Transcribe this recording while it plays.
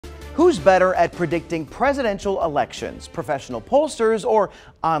Who's better at predicting presidential elections, professional pollsters or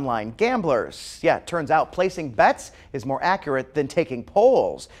online gamblers? Yeah, it turns out placing bets is more accurate than taking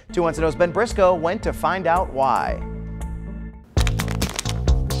polls. 2 Wants to Know's Ben Briscoe went to find out why.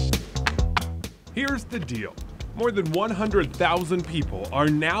 Here's the deal. More than 100,000 people are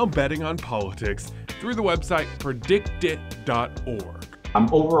now betting on politics through the website PredictIt.org.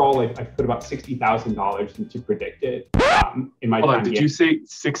 Overall, I've put about $60,000 into PredictIt in my time. Did you say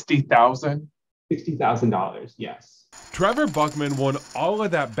 60,000? $60,000, yes. Trevor Boeckmann won all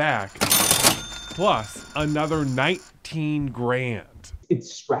of that back, plus another 19 grand.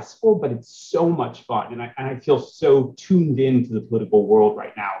 It's stressful, but it's so much fun. And I feel so tuned into the political world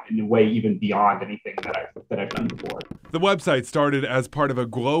right now in a way even beyond anything that I've done before. The website started as part of a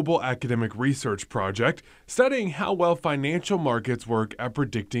global academic research project studying how well financial markets work at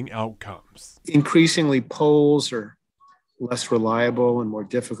predicting outcomes. Increasingly, polls are less reliable and more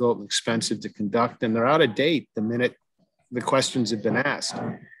difficult and expensive to conduct, and they're out of date the minute the questions have been asked.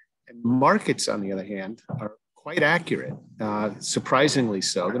 And markets, on the other hand, are quite accurate, surprisingly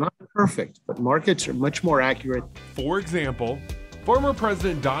so. They're not perfect, but markets are much more accurate. For example, former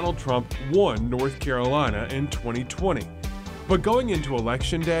President Donald Trump won North Carolina in 2020. But going into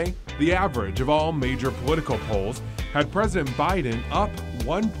Election Day, the average of all major political polls had President Biden up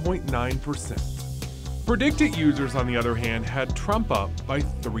 1.9%. PredictIt users, on the other hand, had Trump up by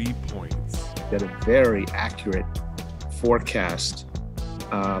 3 points. That a very accurate forecast.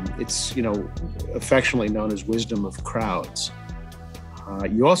 It's, affectionately known as wisdom of crowds.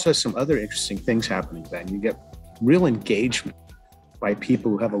 You also have some other interesting things happening then. You get real engagement by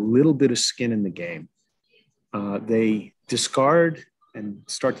people who have a little bit of skin in the game. They discard and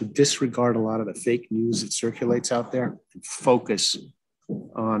start to disregard a lot of the fake news that circulates out there and focus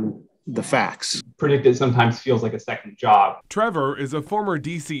on the facts. PredictIt sometimes feels like a second job. Trevor is a former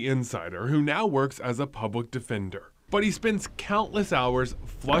DC insider who now works as a public defender. But he spends countless hours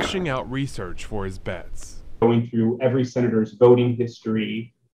flushing out research for his bets. Going through every senator's voting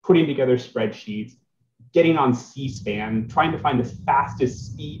history, putting together spreadsheets, getting on C-SPAN, trying to find the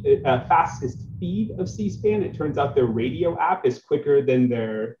fastest feed of C-SPAN. It turns out their radio app is quicker than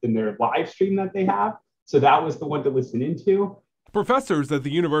their live stream that they have. So that was the one to listen into. Professors at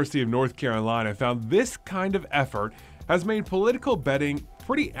the University of North Carolina found this kind of effort has made political betting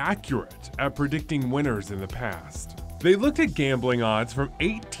pretty accurate at predicting winners in the past. They looked at gambling odds from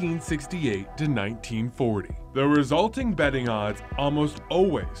 1868 to 1940. The resulting betting odds almost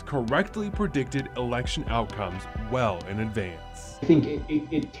always correctly predicted election outcomes well in advance. I think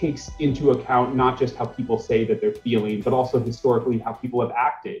it takes into account not just how people say that they're feeling, but also historically how people have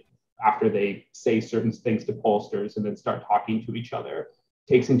acted after they say certain things to pollsters and then start talking to each other.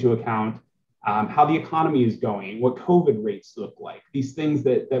 It takes into account how the economy is going, what COVID rates look like, these things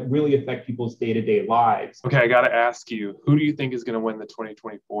that really affect people's day-to-day lives. Okay, I got to ask you, who do you think is going to win the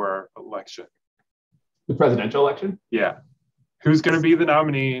 2024 election? The presidential election? Yeah. Who's going to be the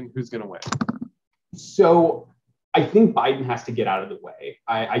nominee and who's going to win? So I think Biden has to get out of the way.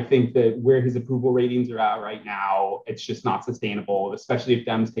 I think that where his approval ratings are at right now, it's just not sustainable, especially if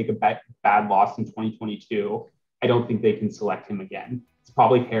Dems take a bad loss in 2022. I don't think they can select him again. It's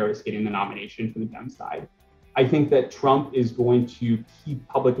probably Harris getting the nomination for the Dem side. I think that Trump is going to keep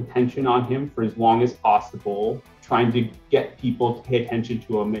public attention on him for as long as possible, trying to get people to pay attention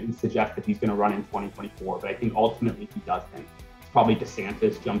to him and suggest that he's going to run in 2024. But I think ultimately he doesn't. It's probably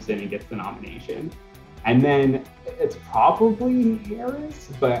DeSantis jumps in and gets the nomination. And then it's probably Harris,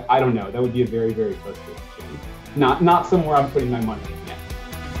 but I don't know. That would be a very, very close election. Not somewhere I'm putting my money in yet.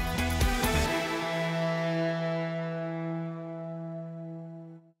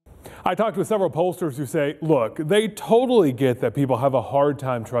 I talked with several pollsters who say, look, they totally get that people have a hard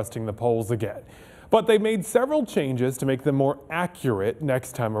time trusting the polls again, but they made several changes to make them more accurate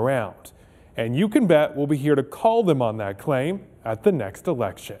next time around. And you can bet we'll be here to call them on that claim at the next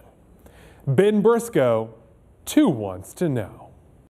election. Ben Briscoe, 2 Wants to Know.